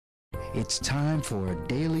It's time for a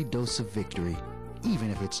daily dose of victory,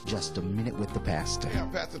 even if it's just a minute with the pastor. Hey,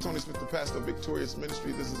 I'm Pastor Tony Smith, the pastor of Victorious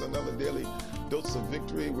Ministry. This is another daily dose of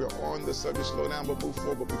victory. We're on the subject, slow down but move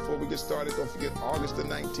forward. But before we get started, don't forget August the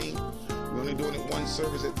 19th. We're only doing it one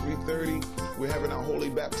service at 3:30. We're having our holy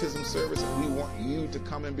baptism service, and we want you to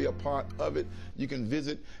come and be a part of it. You can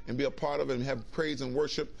visit and be a part of it and have praise and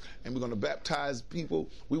worship, and we're going to baptize people.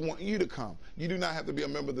 We want you to come. You do not have to be a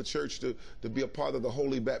member of the church to be a part of the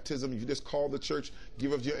holy baptism. You just call the church,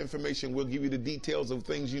 give us your information. We'll give you the details of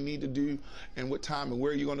things you need to do and what time and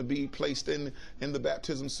where you're going to be placed in the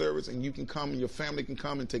baptism service, and you can come and your family can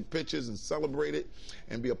come and take pictures and celebrate it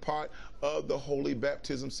and be a part of the holy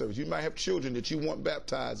baptism service. You might have children that you want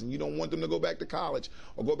baptized and you don't want them to go back to college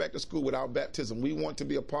or go back to school without baptism. We want to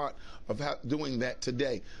be a part of doing that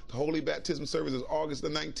today. The holy baptism service is August the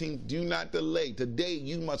 19th. Do not delay. Today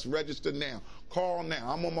you must register now. Call now.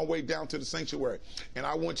 I'm on my way down to the sanctuary, and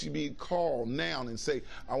I want you to be called now and say,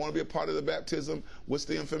 I want to be a part of the baptism. What's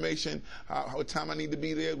the information? What time I need to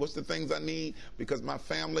be there? What's the things I need? Because my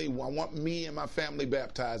family, I want me and my family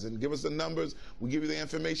baptized. And give us the numbers. We give you the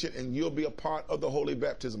information, and you'll be a part of the holy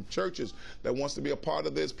baptism. Churches that wants to be a part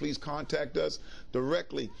of this, please contact us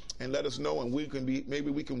directly and let us know, and maybe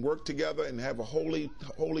we can work together and have a holy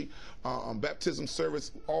baptism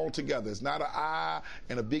service all together. It's not an I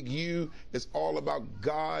and a big U. It's all about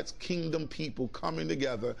God's kingdom people coming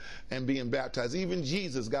together and being baptized. Even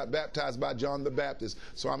Jesus got baptized by John the Baptist.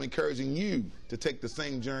 So I'm encouraging you to take the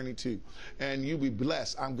same journey too, and you'll be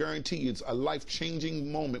blessed. I guarantee you it's a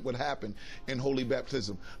life-changing moment would happen in holy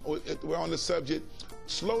baptism. We're on the subject,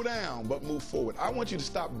 slow down but move forward. I want you to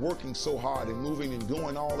stop working so hard and moving and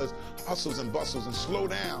doing all this hustles and bustles and slow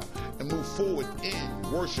down and move forward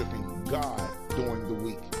in worshiping God during the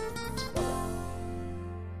week.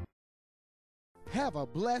 Have a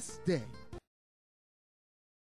blessed day.